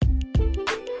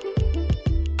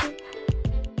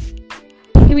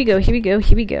Here we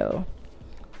go.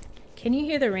 Can you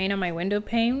hear the rain on my window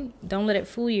pane? Don't let it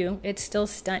fool you. It's still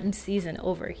stunting season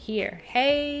over here.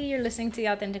 Hey, you're listening to the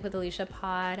Authentic with Alicia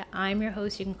pod. I'm your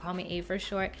host. You can call me A for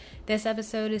short. This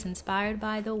episode is inspired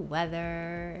by the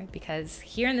weather because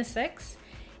here in the 6,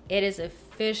 it is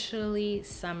officially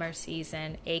summer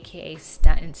season, aka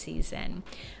stunting season.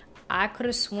 I could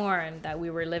have sworn that we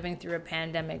were living through a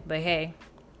pandemic, but hey,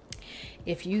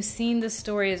 if you've seen the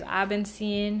stories I've been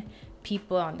seeing,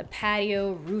 people on the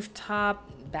patio, rooftop,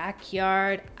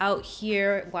 backyard, out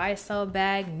here, YSL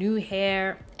bag, new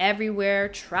hair, everywhere,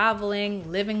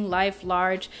 traveling, living life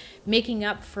large, making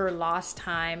up for lost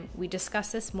time. We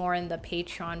discuss this more in the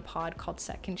Patreon pod called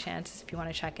Second Chances if you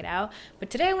want to check it out.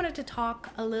 But today I wanted to talk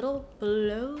a little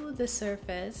below the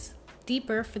surface,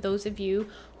 deeper for those of you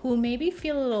who maybe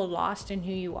feel a little lost in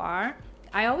who you are.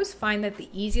 I always find that the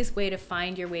easiest way to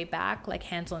find your way back, like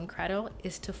Hansel and Gretel,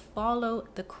 is to follow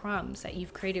the crumbs that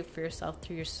you've created for yourself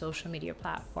through your social media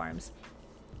platforms.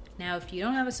 Now, if you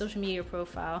don't have a social media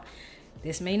profile,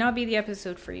 this may not be the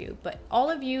episode for you, but all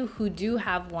of you who do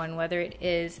have one, whether it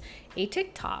is a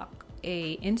TikTok,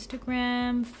 a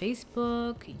Instagram,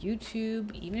 Facebook,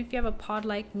 YouTube, even if you have a pod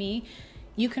like me,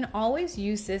 you can always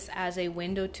use this as a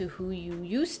window to who you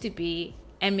used to be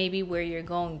and maybe where you're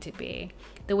going to be.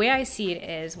 The way I see it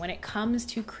is when it comes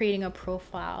to creating a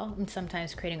profile and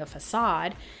sometimes creating a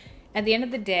facade, at the end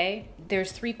of the day,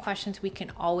 there's 3 questions we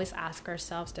can always ask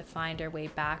ourselves to find our way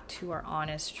back to our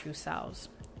honest, true selves.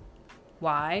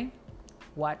 Why?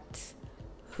 What?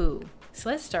 Who?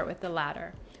 So let's start with the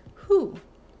latter. Who?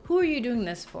 Who are you doing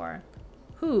this for?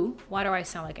 Who? Why do I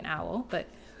sound like an owl? But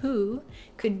who?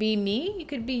 Could be me, it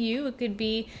could be you, it could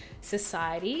be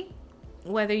society.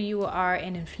 Whether you are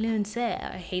an influencer,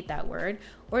 I hate that word,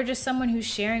 or just someone who's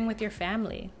sharing with your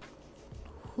family.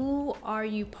 Who are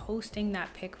you posting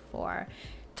that pic for?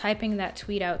 Typing that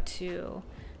tweet out to?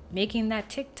 Making that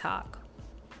TikTok?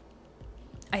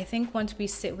 I think once we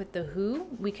sit with the who,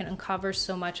 we can uncover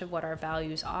so much of what our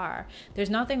values are.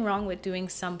 There's nothing wrong with doing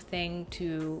something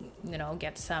to,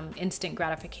 get some instant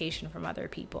gratification from other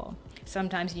people.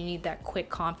 Sometimes you need that quick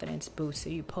confidence boost,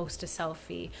 so you post a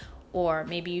selfie. Or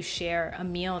maybe you share a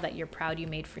meal that you're proud you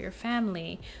made for your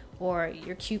family, or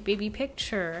your cute baby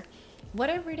picture.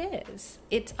 Whatever it is,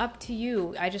 it's up to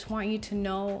you. I just want you to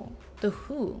know the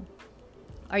who.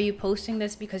 Are you posting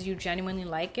this because you genuinely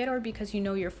like it or because you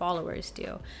know your followers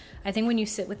do? I think when you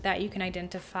sit with that, you can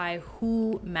identify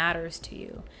who matters to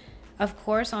you. Of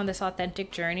course, on this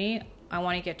authentic journey, I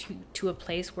want to get to a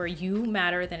place where you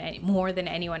matter more than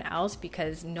anyone else,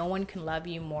 because no one can love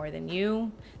you more than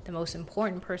you. The most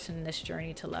important person in this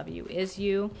journey to love you is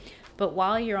you. But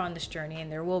while you're on this journey,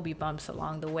 and there will be bumps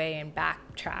along the way and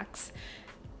backtracks,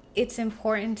 it's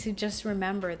important to just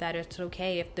remember that it's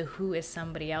okay if the who is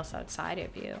somebody else outside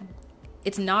of you.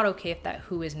 It's not okay if that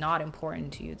who is not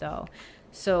important to you, though.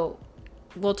 So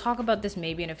we'll talk about this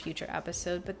maybe in a future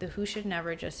episode, but the who should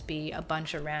never just be a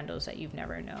bunch of randos that you've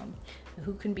never known. The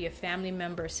who can be a family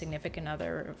member, a significant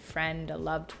other, a friend, a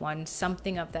loved one,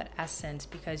 something of that essence,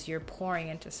 because you're pouring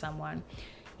into someone.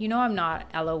 I'm not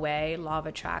LOA, law of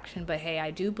attraction, but hey,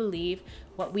 I do believe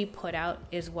what we put out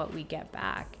is what we get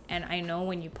back. And I know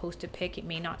when you post a pic, it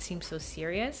may not seem so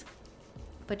serious,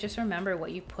 but just remember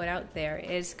what you put out there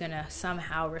is going to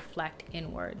somehow reflect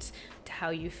inwards to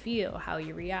how you feel, how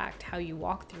you react, how you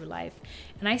walk through life.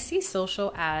 And I see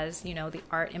social as, the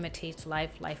art imitates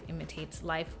life, life imitates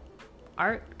life,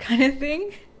 art kind of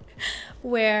thing,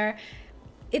 where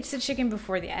it's the chicken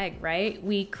before the egg, right?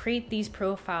 We create these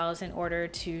profiles in order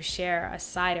to share a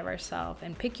side of ourselves,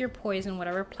 and pick your poison,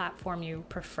 whatever platform you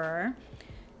prefer.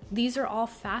 These are all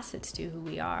facets to who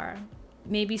we are.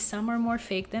 Maybe some are more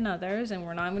fake than others, and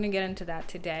we're not going to get into that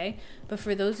today. But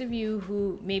for those of you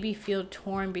who maybe feel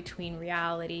torn between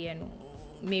reality and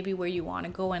maybe where you want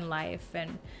to go in life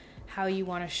and how you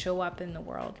want to show up in the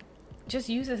world, just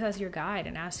use this as your guide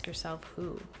and ask yourself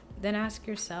who. Then ask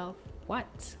yourself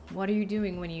what. What are you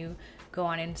doing when you go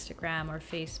on Instagram or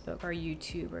Facebook or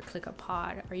YouTube or click a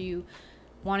pod? Are you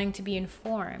wanting to be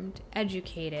informed,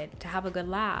 educated, to have a good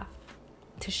laugh,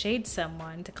 to shade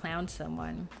someone, to clown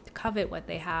someone, to covet what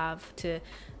they have, to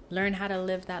learn how to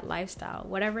live that lifestyle?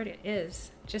 Whatever it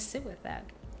is, just sit with that.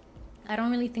 I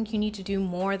don't really think you need to do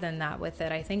more than that with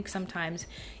it. I think sometimes,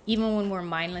 even when we're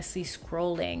mindlessly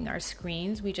scrolling our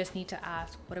screens, we just need to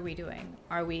ask, what are we doing?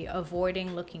 Are we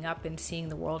avoiding looking up and seeing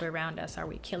the world around us? Are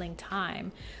we killing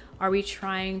time? Are we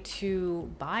trying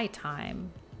to buy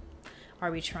time?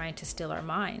 Are we trying to still our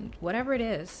mind? Whatever it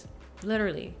is,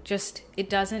 literally, it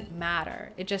doesn't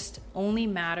matter. It just only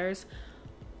matters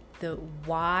the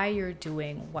why you're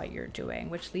doing what you're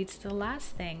doing, which leads to the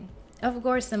last thing. Of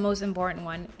course, the most important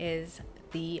one is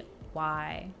the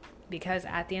why, because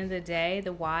at the end of the day,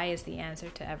 the why is the answer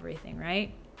to everything,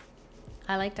 right?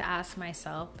 I like to ask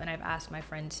myself, and I've asked my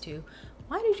friends too,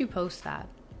 why did you post that?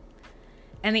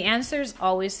 And the answer is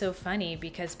always so funny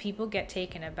because people get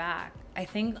taken aback. I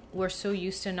think we're so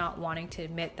used to not wanting to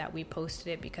admit that we posted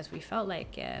it because we felt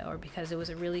like it, or because it was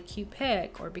a really cute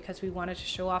pic, or because we wanted to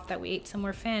show off that we ate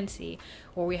somewhere fancy,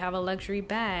 or we have a luxury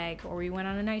bag, or we went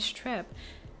on a nice trip.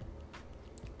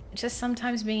 Just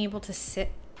sometimes being able to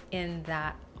sit in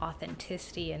that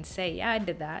authenticity and say, yeah, I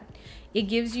did that. It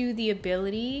gives you the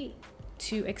ability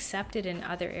to accept it in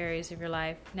other areas of your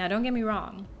life. Now, don't get me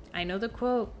wrong. I know the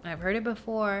quote, I've heard it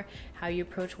before, how you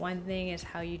approach one thing is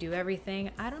how you do everything.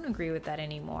 I don't agree with that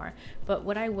anymore. But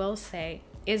what I will say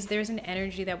is there's an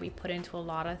energy that we put into a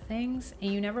lot of things,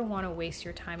 and you never want to waste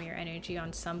your time and your energy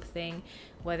on something,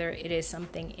 whether it is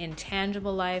something in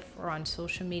tangible life or on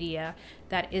social media,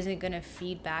 that isn't going to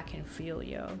feed back and fuel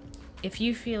you. If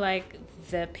you feel like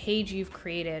the page you've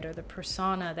created or the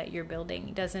persona that you're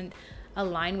building doesn't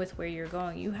align with where you're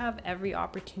going, you have every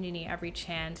opportunity, every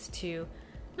chance to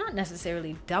not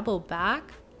necessarily double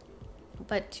back,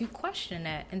 but to question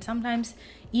it. And sometimes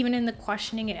even in the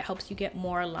questioning, it helps you get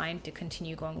more aligned to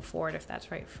continue going forward if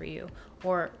that's right for you,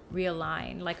 or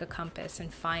realign like a compass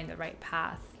and find the right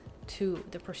path to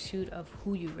the pursuit of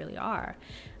who you really are.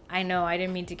 I know I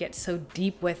didn't mean to get so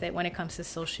deep with it when it comes to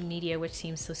social media, which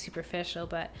seems so superficial,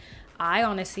 but I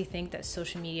honestly think that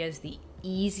social media is the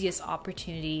easiest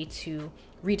opportunity to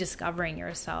rediscovering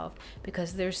yourself,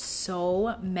 because there's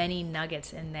so many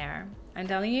nuggets in there. I'm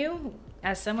telling you,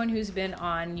 as someone who's been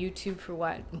on YouTube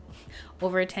for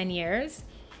over 10 years,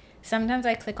 sometimes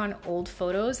I click on old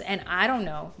photos and I don't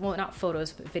know, well, not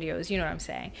photos, but videos, you know what I'm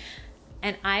saying?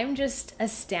 And I'm just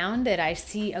astounded. I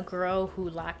see a girl who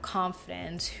lacked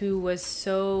confidence, who was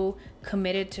so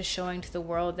committed to showing to the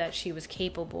world that she was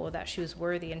capable, that she was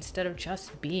worthy, instead of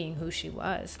just being who she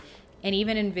was. And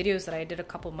even in videos that I did a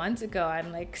couple months ago,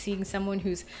 I'm like seeing someone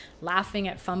who's laughing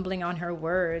at fumbling on her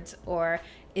words, or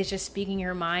is just speaking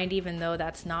her mind, even though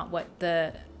that's not what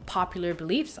the popular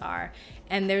beliefs are.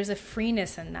 And there's a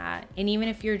freeness in that. And even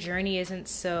if your journey isn't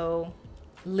so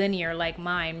linear like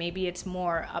mine, maybe it's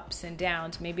more ups and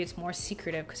downs, maybe it's more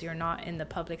secretive because you're not in the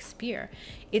public sphere,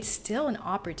 it's still an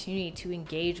opportunity to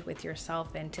engage with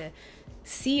yourself and to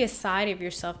see a side of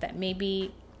yourself that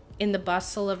maybe in the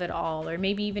bustle of it all, or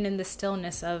maybe even in the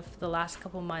stillness of the last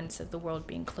couple months of the world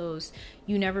being closed,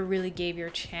 you never really gave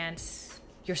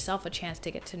yourself a chance to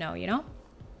get to know, you know?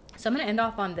 So I'm going to end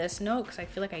off on this note because I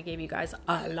feel like I gave you guys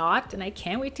a lot and I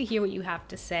can't wait to hear what you have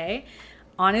to say.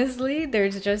 Honestly,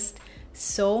 there's just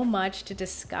so much to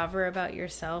discover about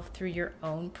yourself through your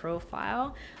own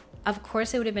profile. Of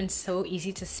course, it would have been so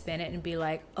easy to spin it and be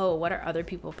like, oh, what are other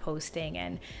people posting?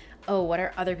 And oh, what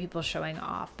are other people showing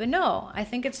off? But no, I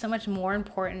think it's so much more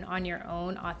important on your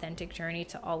own authentic journey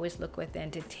to always look within,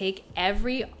 to take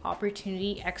every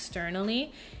opportunity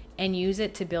externally and use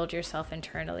it to build yourself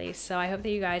internally. So I hope that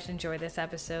you guys enjoyed this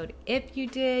episode. If you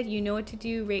did, you know what to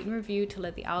do. Rate and review to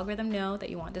let the algorithm know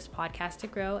that you want this podcast to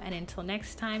grow. And until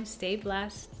next time, stay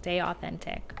blessed, stay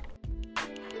authentic.